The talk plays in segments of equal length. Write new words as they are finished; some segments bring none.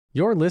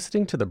You're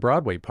listening to the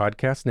Broadway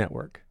Podcast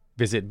Network.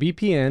 Visit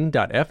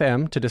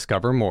bpn.fm to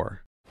discover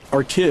more.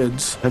 Our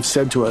kids have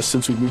said to us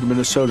since we moved to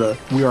Minnesota,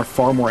 we are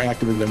far more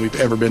active than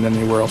we've ever been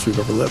anywhere else we've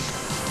ever lived.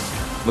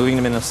 Moving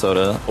to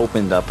Minnesota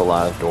opened up a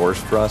lot of doors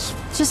for us.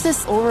 Just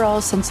this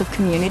overall sense of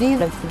community,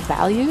 the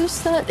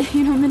values that,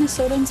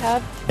 Minnesotans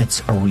have.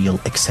 It's a real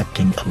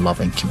accepting,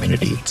 loving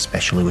community,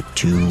 especially with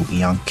two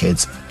young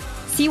kids.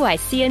 See why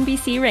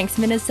CNBC ranks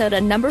Minnesota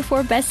number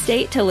 4 best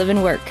state to live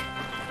and work.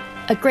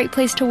 A great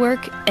place to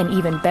work, an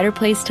even better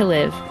place to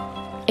live.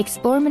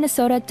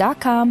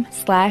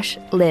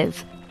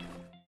 ExploreMinnesota.com/live.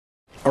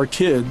 Our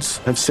kids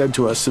have said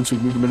to us since we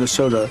moved to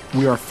Minnesota,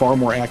 we are far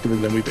more active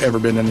than we've ever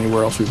been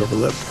anywhere else we've ever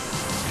lived.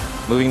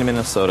 Moving to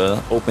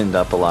Minnesota opened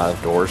up a lot of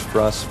doors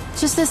for us.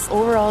 Just this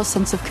overall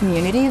sense of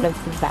community, the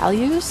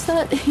values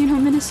that,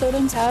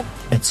 Minnesotans have.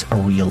 It's a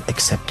real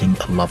accepting,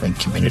 loving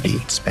community,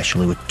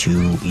 especially with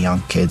two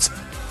young kids.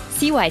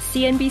 See why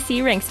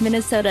CNBC ranks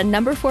Minnesota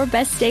number 4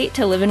 best state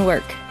to live and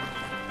work.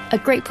 A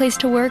great place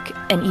to work,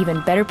 an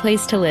even better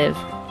place to live.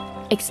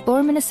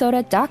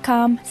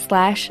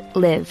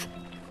 ExploreMinnesota.com/live.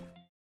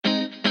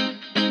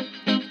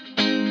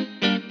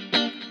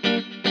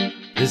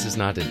 This is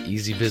not an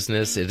easy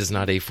business. It is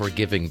not a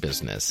forgiving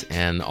business.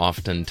 And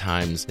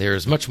oftentimes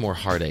there's much more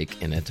heartache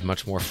in it,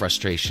 much more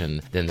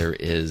frustration than there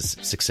is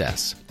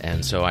success.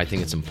 And so I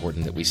think it's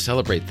important that we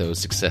celebrate those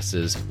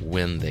successes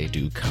when they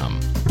do come.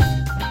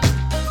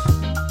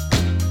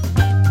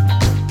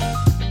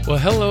 Well,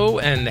 hello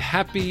and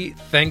happy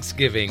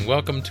Thanksgiving.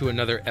 Welcome to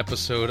another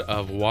episode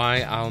of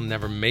Why I'll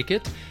Never Make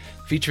It,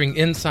 featuring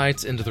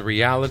insights into the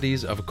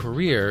realities of a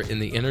career in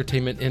the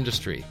entertainment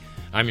industry.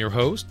 I'm your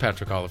host,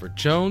 Patrick Oliver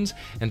Jones,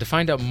 and to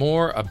find out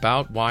more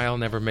about Why I'll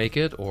Never Make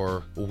It,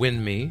 or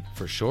WINME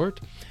for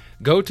short,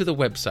 go to the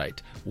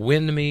website,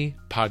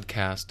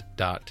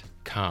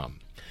 winmepodcast.com.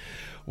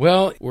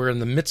 Well, we're in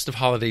the midst of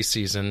holiday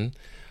season.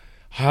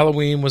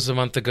 Halloween was a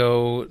month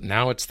ago.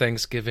 Now it's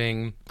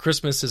Thanksgiving.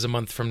 Christmas is a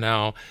month from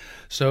now.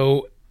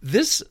 So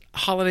this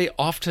holiday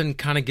often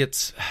kind of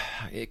gets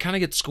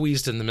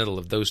squeezed in the middle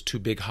of those two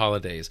big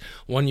holidays.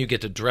 One you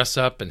get to dress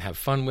up and have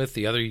fun with.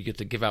 The other you get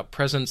to give out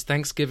presents.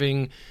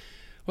 Thanksgiving,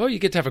 well, you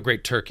get to have a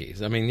great turkey.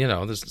 I mean,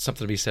 there's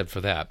something to be said for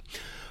that.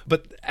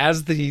 But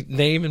as the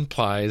name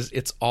implies,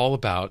 it's all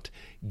about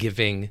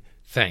giving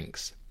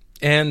thanks.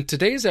 And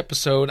today's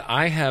episode,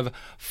 I have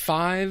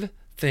 5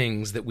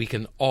 things that we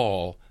can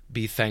all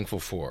be thankful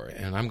for.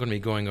 And I'm going to be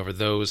going over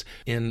those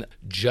in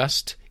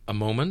just a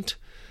moment.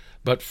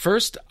 But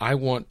first, I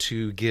want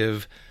to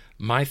give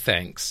my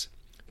thanks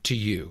to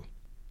you.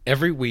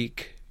 Every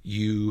week,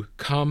 you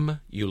come,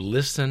 you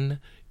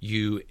listen,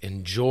 you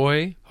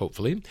enjoy,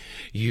 hopefully.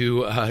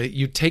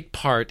 You take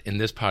part in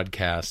this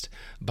podcast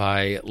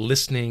by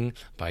listening,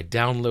 by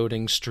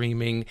downloading,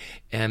 streaming,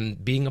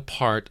 and being a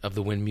part of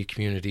the WINME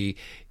community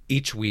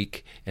each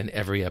week and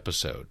every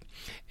episode.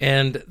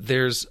 And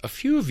there's a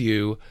few of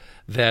you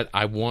that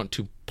I want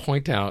to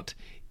point out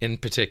in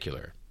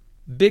particular.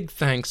 Big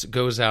thanks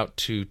goes out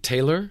to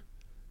Taylor,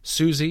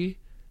 Susie,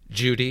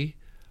 Judy,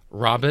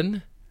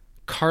 Robin,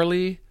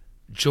 Carly,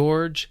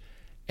 George,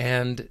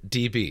 and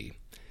DB.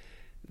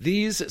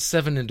 These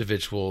 7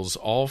 individuals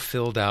all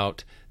filled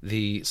out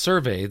the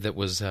survey that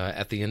was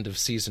at the end of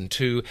Season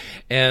 2,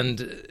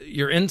 and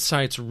your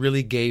insights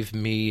really gave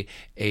me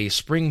a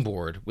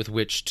springboard with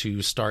which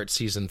to start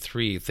Season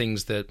 3,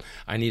 things that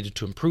I needed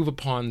to improve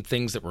upon,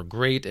 things that were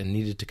great and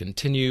needed to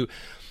continue,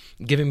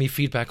 giving me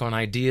feedback on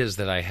ideas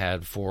that I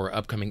had for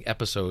upcoming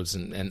episodes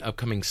and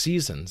upcoming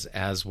seasons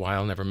as Why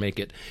I'll Never Make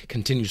It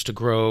continues to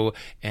grow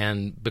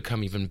and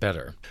become even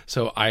better.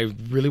 So I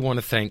really want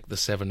to thank the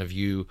 7 of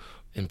you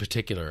in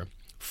particular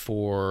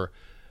for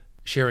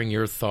sharing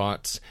your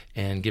thoughts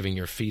and giving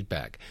your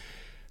feedback.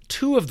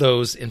 2 of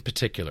those in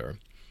particular,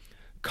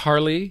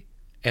 Carly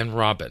and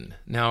Robin.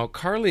 Now,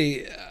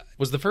 Carly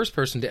was the first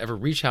person to ever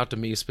reach out to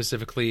me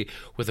specifically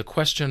with a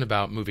question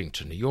about moving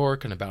to New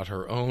York and about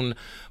her own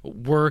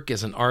work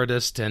as an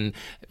artist. And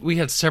we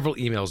had several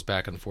emails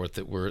back and forth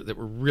that were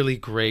really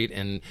great,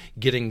 and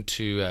getting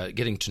to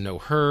know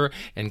her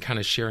and kind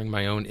of sharing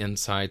my own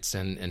insights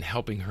and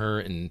helping her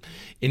in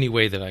any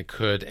way that I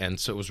could. And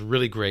so it was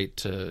really great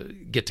to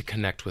get to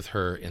connect with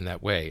her in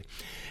that way.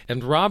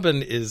 And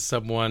Robin is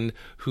someone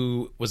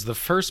who was the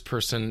first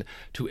person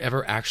to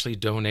ever actually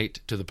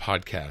donate to the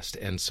podcast.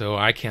 And so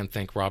I can't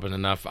thank Robin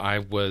enough. I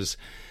was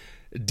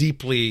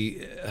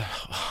deeply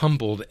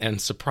humbled and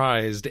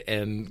surprised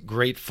and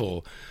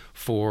grateful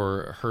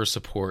for her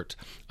support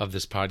of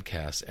this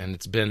podcast. And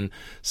it's been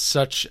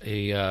such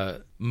a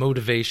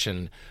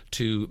motivation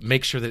to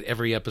make sure that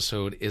every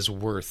episode is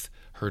worth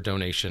her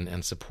donation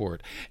and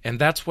support. And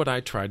that's what I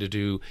try to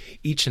do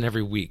each and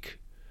every week.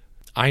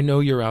 I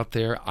know you're out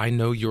there. I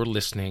know you're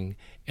listening.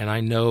 And I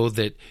know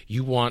that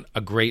you want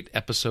a great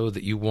episode,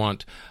 that you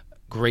want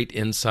great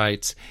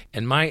insights.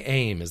 And my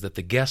aim is that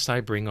the guests I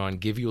bring on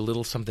give you a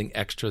little something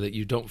extra that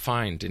you don't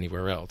find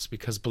anywhere else.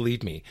 Because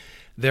believe me,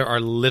 there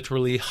are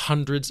literally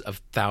hundreds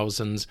of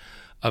thousands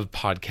of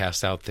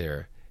podcasts out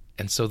there.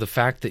 And so the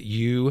fact that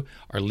you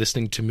are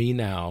listening to me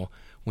now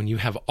when you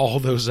have all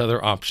those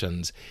other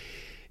options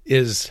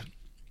is,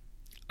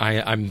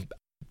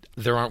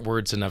 there aren't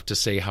words enough to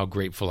say how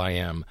grateful I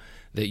am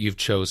that you've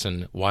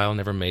chosen Why I'll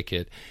Never Make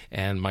It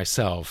and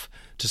myself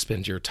to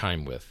spend your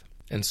time with.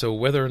 And so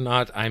whether or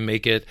not I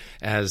make it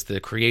as the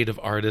creative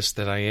artist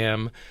that I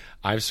am,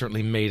 I've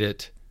certainly made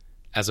it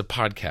as a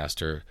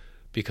podcaster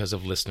because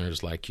of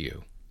listeners like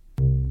you.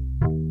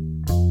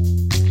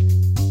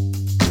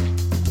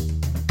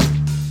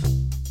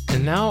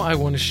 And now I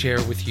want to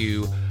share with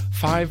you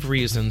 5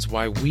 reasons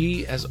why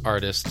we as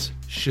artists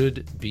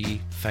should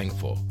be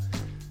thankful.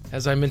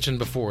 As I mentioned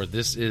before,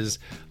 this is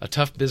a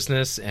tough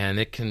business and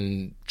it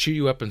can chew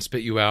you up and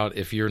spit you out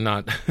if you're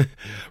not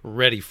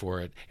ready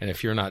for it and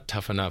if you're not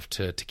tough enough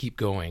to keep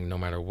going no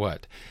matter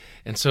what.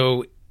 And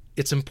so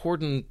it's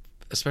important,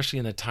 especially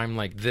in a time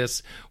like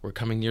this, we're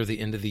coming near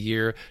the end of the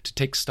year, to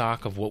take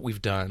stock of what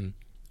we've done,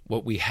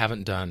 what we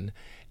haven't done,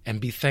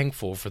 and be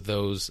thankful for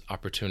those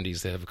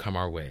opportunities that have come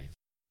our way.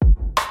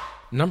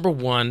 Number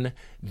 1,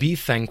 be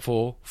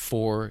thankful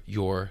for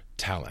your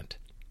talent.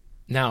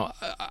 Now,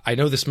 I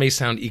know this may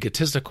sound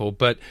egotistical,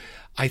 but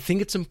I think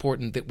it's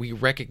important that we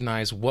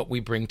recognize what we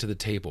bring to the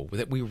table,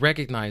 that we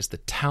recognize the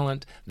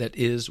talent that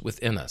is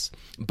within us,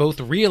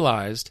 both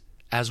realized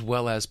as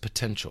well as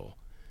potential.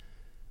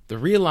 The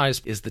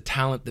realized is the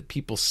talent that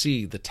people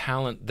see, the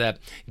talent that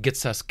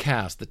gets us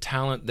cast, the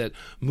talent that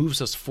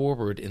moves us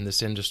forward in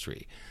this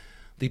industry.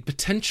 The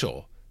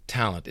potential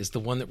talent is the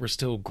one that we're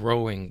still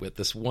growing with,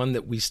 this one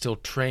that we still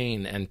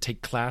train and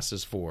take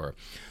classes for,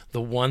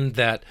 the one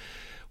that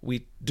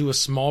we do a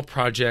small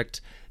project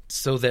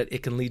so that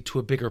it can lead to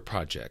a bigger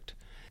project.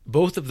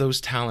 Both of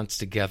those talents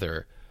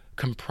together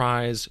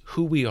comprise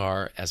who we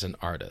are as an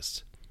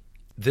artist.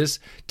 This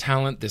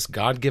talent, this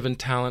God-given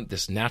talent,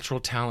 this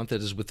natural talent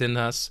that is within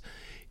us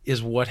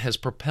is what has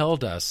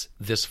propelled us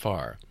this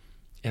far.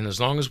 And as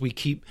long as we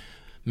keep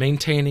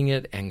maintaining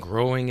it and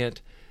growing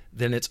it,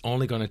 then it's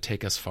only going to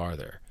take us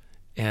farther.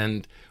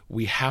 And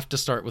we have to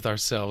start with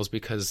ourselves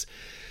because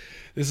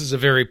this is a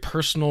very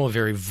personal, a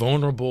very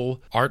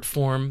vulnerable art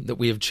form that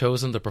we have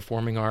chosen, the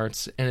performing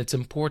arts, and it's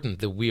important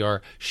that we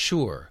are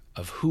sure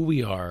of who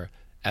we are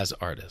as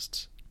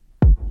artists.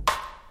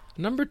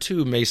 Number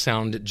 2 may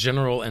sound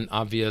general and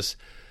obvious,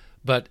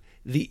 but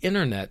the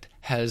internet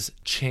has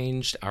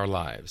changed our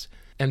lives,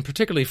 and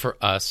particularly for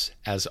us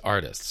as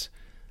artists.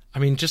 I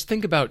mean, just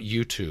think about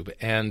YouTube,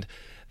 and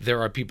there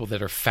are people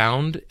that are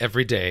found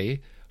every day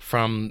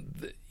from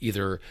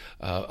either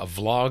a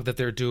vlog that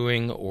they're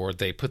doing, or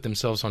they put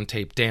themselves on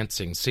tape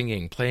dancing,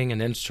 singing, playing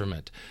an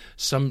instrument,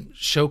 some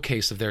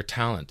showcase of their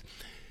talent.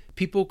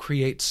 People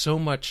create so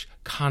much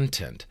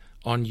content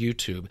on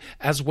YouTube,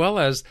 as well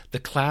as the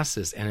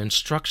classes and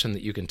instruction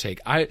that you can take.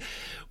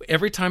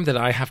 Every time that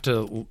I have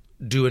to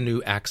do a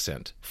new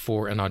accent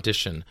for an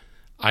audition,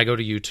 I go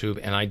to YouTube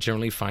and I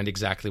generally find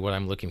exactly what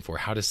I'm looking for,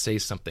 how to say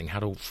something, how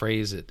to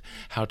phrase it,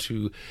 how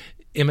to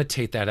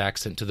imitate that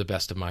accent to the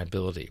best of my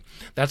ability.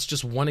 That's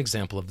just one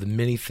example of the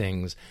many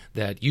things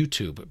that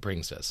YouTube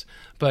brings us.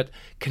 But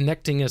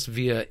connecting us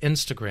via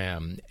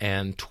Instagram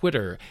and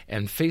Twitter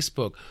and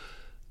Facebook,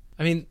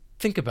 I mean,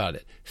 think about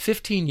it.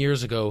 15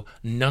 years ago,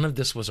 none of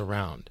this was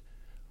around.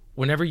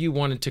 Whenever you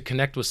wanted to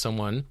connect with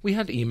someone, we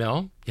had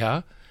email,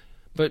 yeah,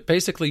 but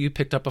basically you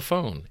picked up a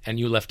phone and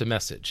you left a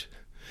message.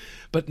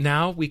 But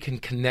now we can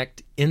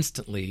connect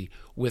instantly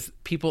with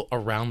people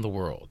around the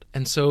world.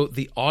 And so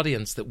the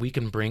audience that we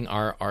can bring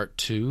our art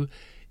to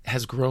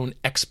has grown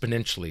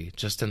exponentially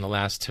just in the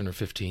last 10 or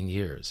 15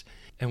 years.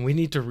 And we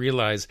need to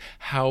realize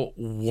how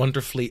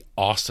wonderfully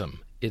awesome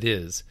it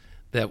is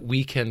that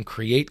we can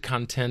create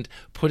content,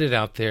 put it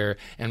out there,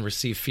 and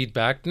receive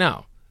feedback.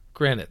 Now,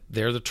 granted,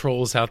 there are the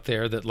trolls out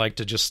there that like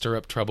to just stir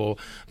up trouble,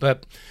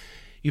 but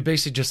you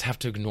basically just have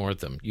to ignore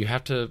them. You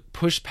have to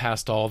push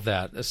past all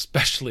that,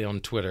 especially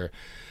on Twitter.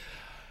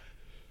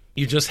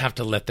 You just have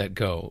to let that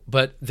go.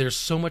 But there's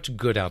so much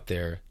good out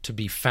there to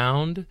be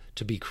found,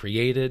 to be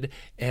created,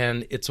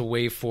 and it's a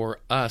way for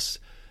us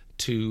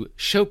to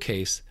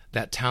showcase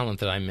that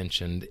talent that I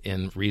mentioned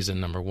in reason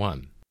number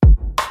 1.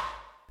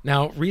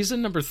 Now,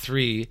 reason number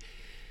 3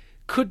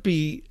 could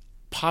be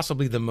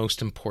possibly the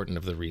most important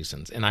of the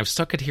reasons, and I've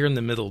stuck it here in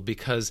the middle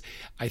because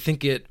I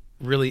think it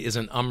really is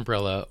an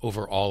umbrella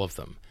over all of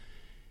them.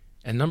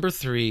 And number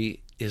 3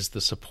 is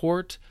the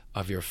support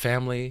of your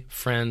family,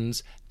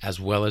 friends, as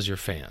well as your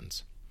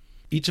fans.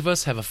 Each of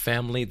us have a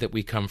family that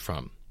we come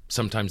from.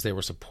 Sometimes they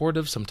were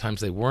supportive,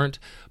 sometimes they weren't,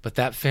 but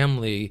that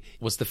family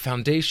was the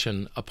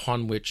foundation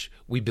upon which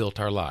we built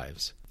our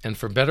lives. And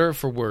for better or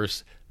for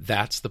worse,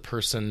 that's the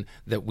person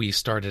that we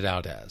started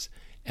out as.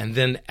 And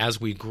then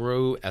as we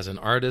grow as an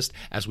artist,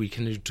 as we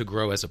continue to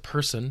grow as a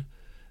person,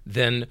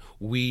 then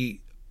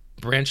we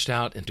branched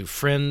out into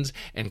friends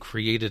and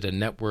created a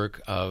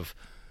network of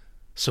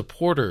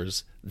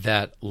supporters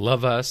that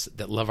love us,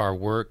 that love our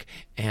work,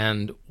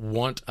 and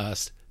want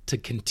us to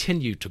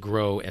continue to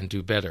grow and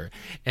do better.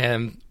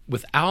 And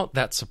without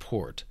that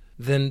support,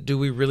 then do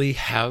we really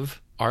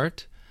have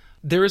art?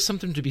 There is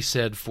something to be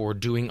said for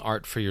doing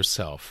art for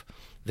yourself.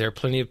 There are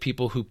plenty of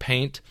people who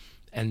paint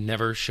and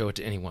never show it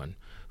to anyone,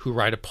 who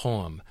write a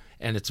poem,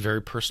 and it's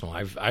very personal.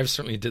 I've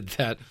certainly did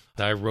that.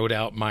 I wrote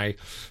out my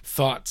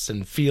thoughts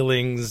and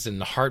feelings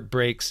and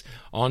heartbreaks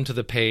onto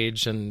the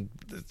page, and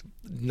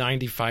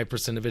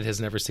 95% of it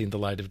has never seen the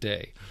light of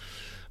day.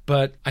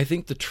 But I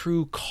think the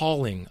true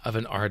calling of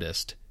an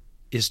artist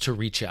is to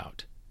reach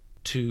out,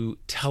 to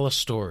tell a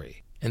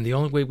story. And the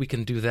only way we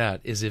can do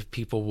that is if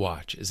people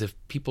watch, is if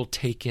people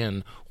take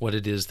in what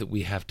it is that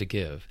we have to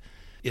give.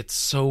 It's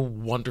so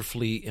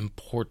wonderfully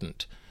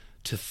important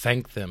to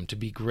thank them, to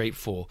be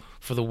grateful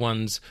for the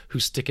ones who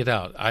stick it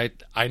out.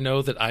 I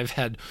know that I've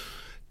had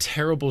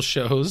terrible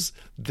shows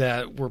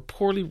that were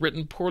poorly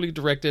written, poorly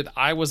directed.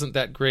 I wasn't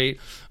that great,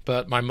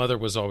 but my mother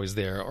was always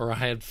there. Or I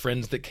had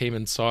friends that came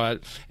and saw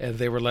it, and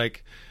they were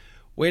like,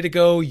 "Way to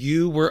go,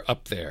 you were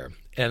up there."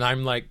 And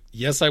I'm like,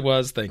 "Yes, I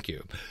was, thank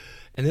you."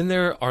 And then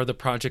there are the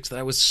projects that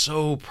I was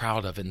so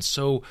proud of and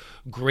so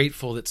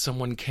grateful that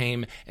someone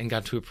came and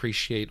got to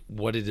appreciate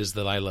what it is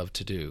that I love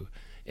to do.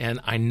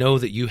 And I know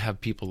that you have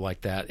people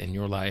like that in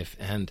your life,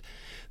 and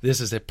this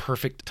is a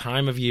perfect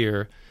time of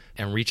year,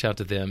 and reach out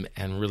to them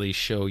and really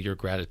show your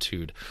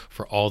gratitude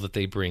for all that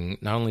they bring,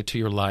 not only to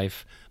your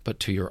life, but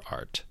to your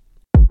art.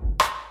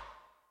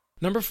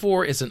 Number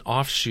 4 is an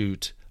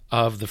offshoot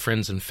of the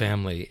friends and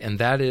family, and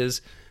that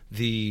is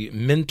the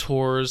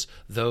mentors,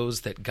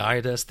 those that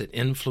guide us, that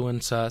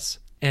influence us.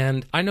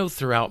 And I know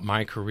throughout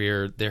my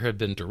career, there have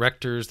been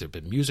directors, there have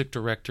been music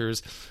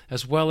directors,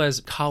 as well as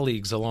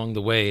colleagues along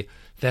the way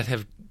that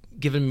have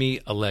given me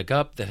a leg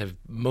up, that have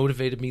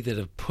motivated me, that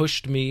have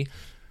pushed me,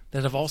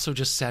 that have also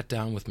just sat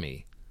down with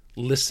me,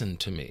 listened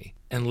to me,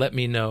 and let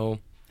me know,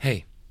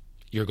 hey,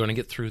 you're going to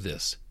get through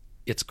this.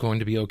 It's going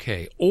to be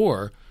okay.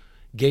 Or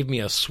gave me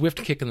a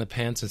swift kick in the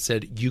pants and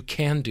said, you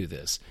can do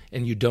this,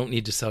 and you don't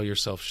need to sell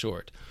yourself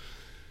short.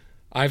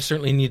 I've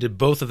certainly needed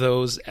both of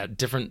those at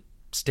different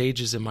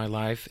stages in my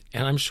life,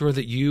 and I'm sure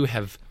that you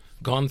have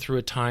gone through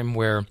a time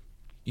where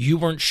you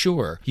weren't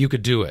sure you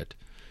could do it.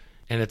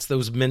 And it's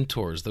those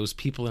mentors, those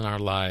people in our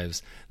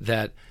lives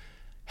that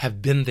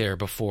have been there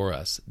before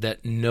us,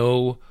 that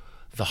know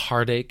the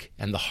heartache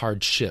and the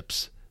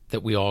hardships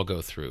that we all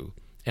go through,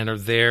 and are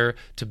there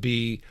to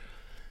be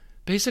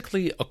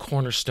basically a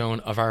cornerstone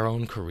of our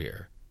own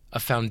career, a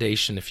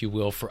foundation, if you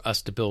will, for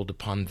us to build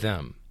upon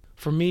them.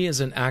 For me as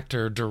an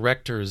actor,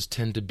 directors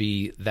tend to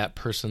be that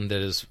person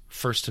that is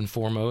first and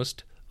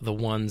foremost, the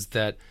ones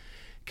that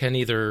can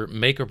either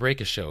make or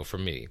break a show for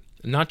me,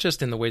 not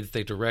just in the way that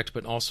they direct,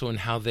 but also in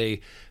how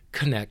they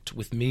connect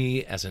with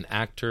me as an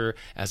actor,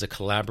 as a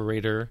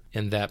collaborator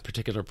in that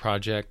particular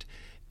project.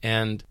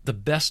 And the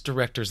best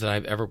directors that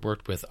I've ever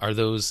worked with are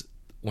those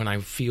when I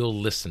feel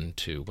listened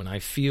to, when I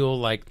feel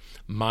like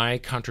my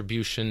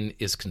contribution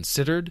is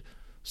considered.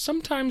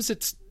 Sometimes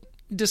it's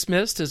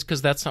dismissed as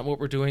because that's not what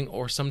we're doing,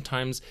 or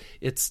sometimes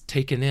it's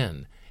taken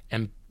in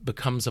and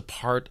becomes a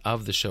part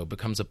of the show,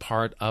 becomes a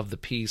part of the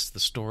piece, the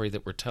story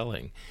that we're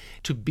telling.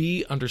 To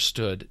be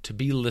understood, to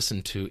be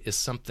listened to, is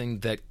something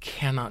that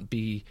cannot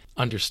be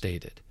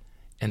understated.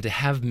 And to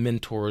have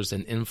mentors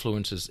and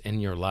influences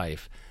in your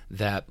life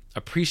that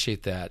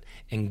appreciate that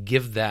and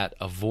give that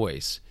a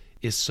voice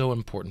is so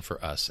important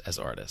for us as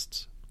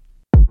artists.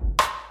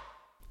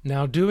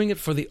 Now, doing it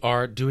for the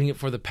art, doing it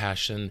for the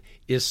passion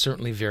is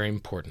certainly very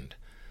important.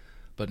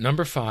 But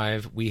number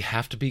 5, we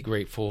have to be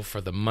grateful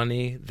for the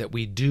money that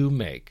we do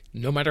make,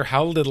 no matter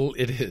how little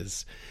it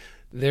is.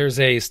 There's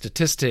a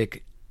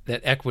statistic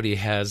that Equity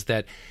has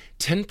that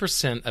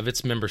 10% of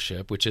its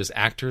membership, which is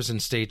actors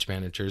and stage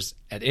managers,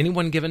 at any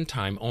one given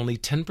time, only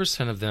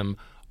 10% of them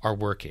are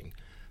working.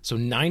 So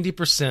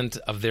 90%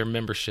 of their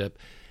membership,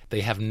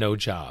 they have no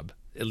job,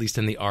 at least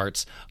in the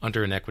arts,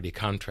 under an Equity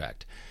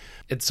contract.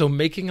 And so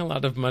making a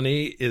lot of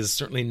money is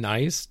certainly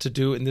nice to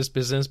do in this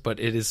business, but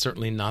it is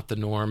certainly not the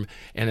norm,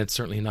 and it's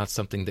certainly not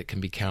something that can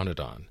be counted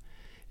on.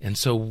 And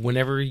so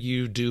whenever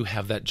you do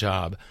have that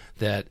job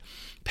that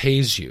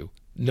pays you,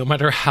 no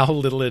matter how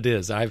little it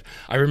is, I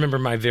remember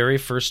my very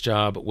first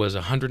job was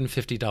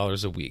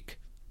 $150 a week.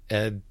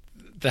 And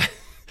that,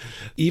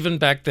 even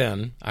back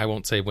then, I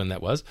won't say when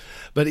that was,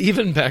 but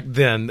even back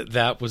then,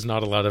 that was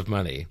not a lot of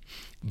money.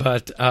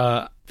 But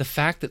the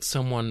fact that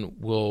someone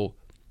will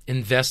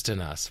invest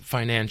in us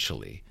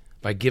financially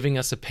by giving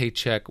us a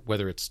paycheck,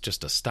 whether it's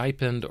just a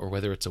stipend or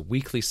whether it's a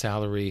weekly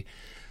salary,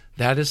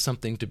 that is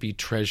something to be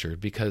treasured,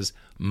 because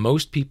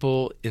most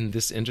people in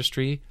this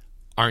industry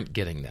aren't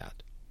getting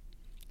that.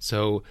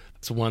 So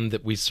it's one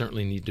that we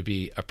certainly need to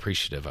be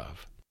appreciative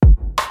of.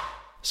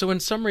 So in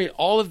summary,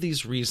 all of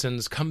these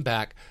reasons come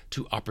back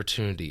to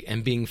opportunity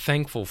and being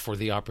thankful for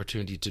the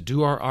opportunity to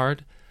do our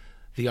art,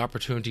 the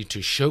opportunity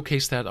to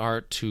showcase that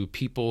art to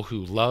people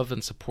who love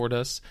and support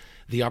us,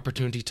 the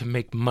opportunity to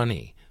make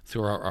money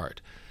through our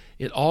art.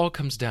 It all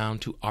comes down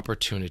to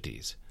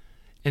opportunities.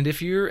 And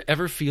if you're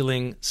ever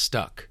feeling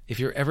stuck, if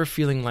you're ever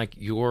feeling like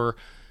your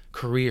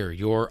career,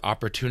 your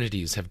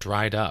opportunities have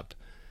dried up,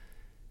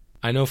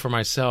 I know for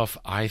myself,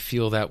 I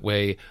feel that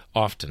way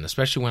often,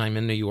 especially when I'm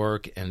in New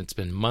York and it's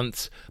been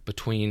months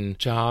between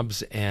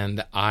jobs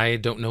and I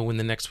don't know when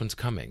the next one's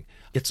coming.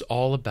 It's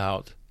all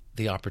about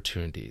the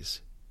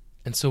opportunities.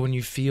 And so when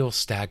you feel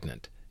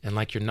stagnant and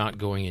like you're not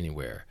going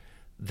anywhere,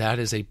 that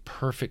is a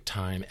perfect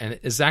time, and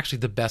it is actually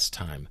the best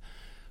time,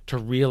 to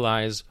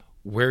realize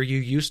where you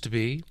used to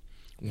be,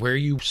 where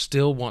you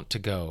still want to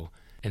go,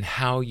 and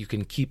how you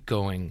can keep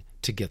going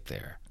to get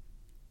there.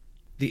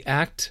 The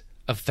act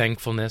of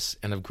thankfulness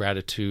and of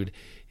gratitude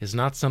is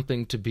not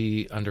something to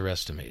be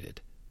underestimated.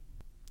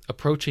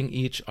 Approaching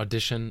each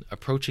audition,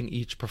 approaching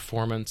each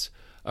performance,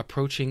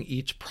 approaching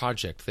each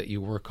project that you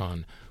work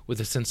on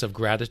with a sense of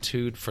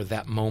gratitude for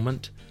that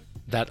moment,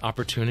 that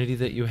opportunity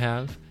that you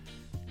have,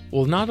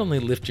 will not only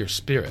lift your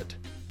spirit,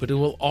 but it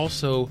will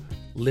also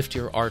lift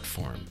your art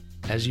form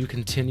as you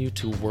continue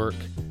to work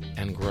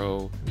and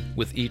grow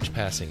with each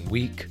passing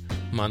week,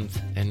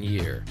 month, and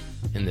year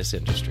in this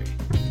industry.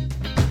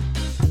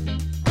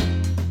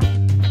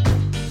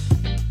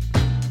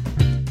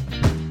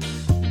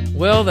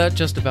 Well, that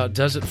just about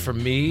does it for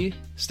me.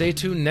 Stay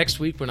tuned next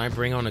week when I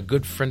bring on a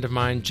good friend of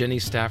mine, Jenny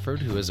Stafford,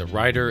 who is a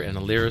writer and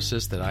a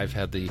lyricist that I've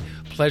had the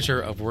pleasure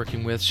of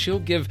working with. She'll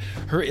give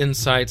her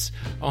insights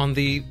on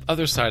the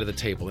other side of the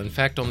table. In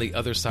fact, on the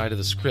other side of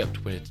the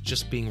script, when it's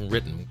just being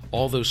written.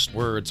 All those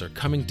words are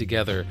coming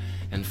together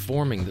and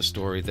forming the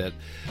story that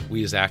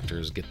we as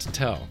actors get to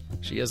tell.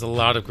 She has a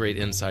lot of great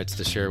insights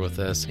to share with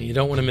us, and you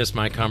don't want to miss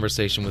my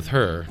conversation with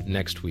her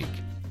next week.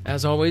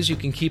 As always, you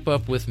can keep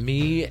up with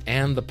me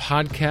and the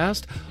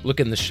podcast. Look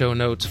in the show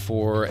notes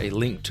for a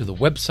link to the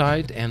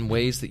website and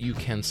ways that you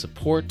can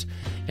support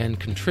and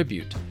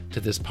contribute to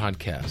this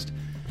podcast.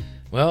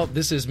 Well,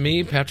 this is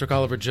me, Patrick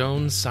Oliver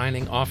Jones,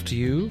 signing off to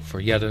you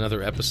for yet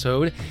another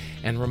episode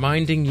and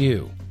reminding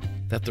you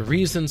that the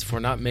reasons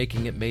for not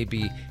making it may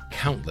be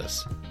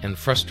countless and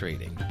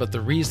frustrating, but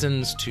the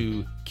reasons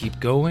to keep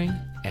going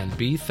and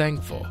be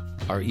thankful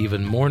are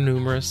even more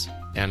numerous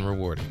and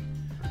rewarding.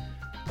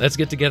 Let's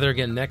get together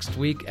again next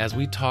week as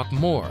we talk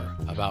more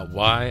about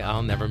why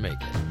I'll never make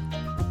it.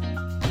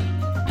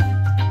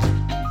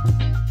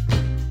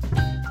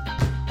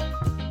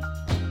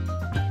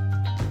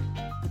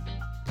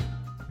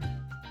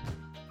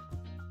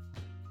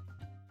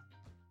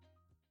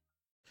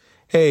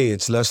 Hey,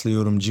 it's Leslie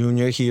Odom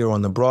Jr. here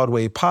on the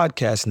Broadway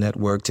Podcast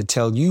Network to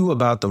tell you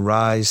about the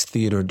Rise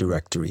Theater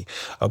Directory,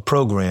 a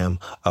program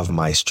of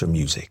Maestro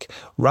Music.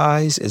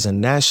 Rise is a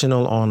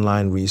national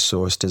online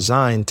resource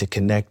designed to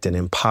connect and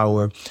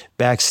empower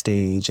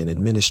backstage and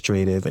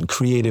administrative and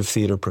creative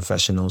theater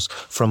professionals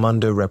from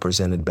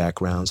underrepresented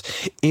backgrounds.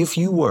 If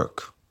you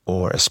work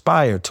or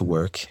aspire to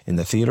work in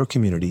the theater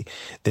community,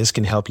 this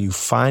can help you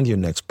find your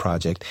next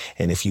project.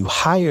 And if you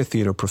hire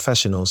theater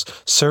professionals,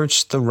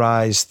 search the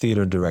Rise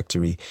Theater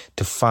Directory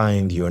to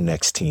find your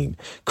next team.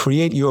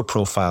 Create your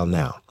profile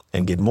now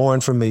and get more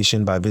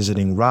information by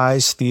visiting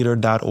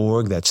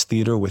risetheater.org. That's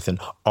theater with an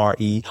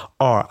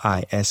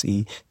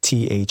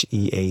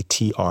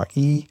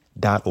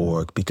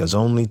RISETHEATRE.org, because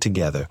only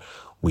together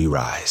we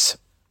rise.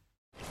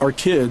 Our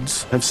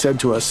kids have said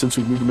to us since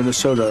we moved to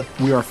Minnesota,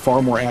 we are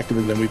far more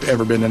active than we've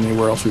ever been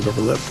anywhere else we've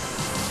ever lived.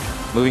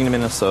 Moving to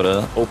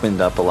Minnesota opened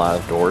up a lot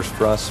of doors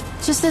for us.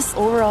 Just this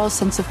overall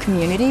sense of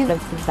community, the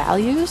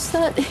values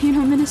that,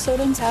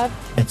 Minnesotans have.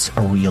 It's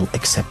a real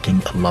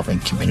accepting, loving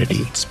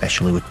community,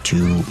 especially with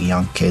two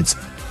young kids.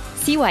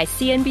 See why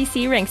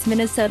CNBC ranks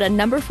Minnesota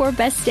number 4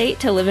 best state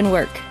to live and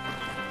work.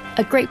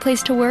 A great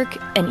place to work,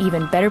 an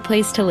even better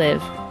place to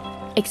live.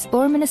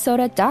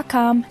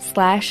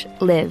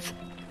 ExploreMinnesota.com/live.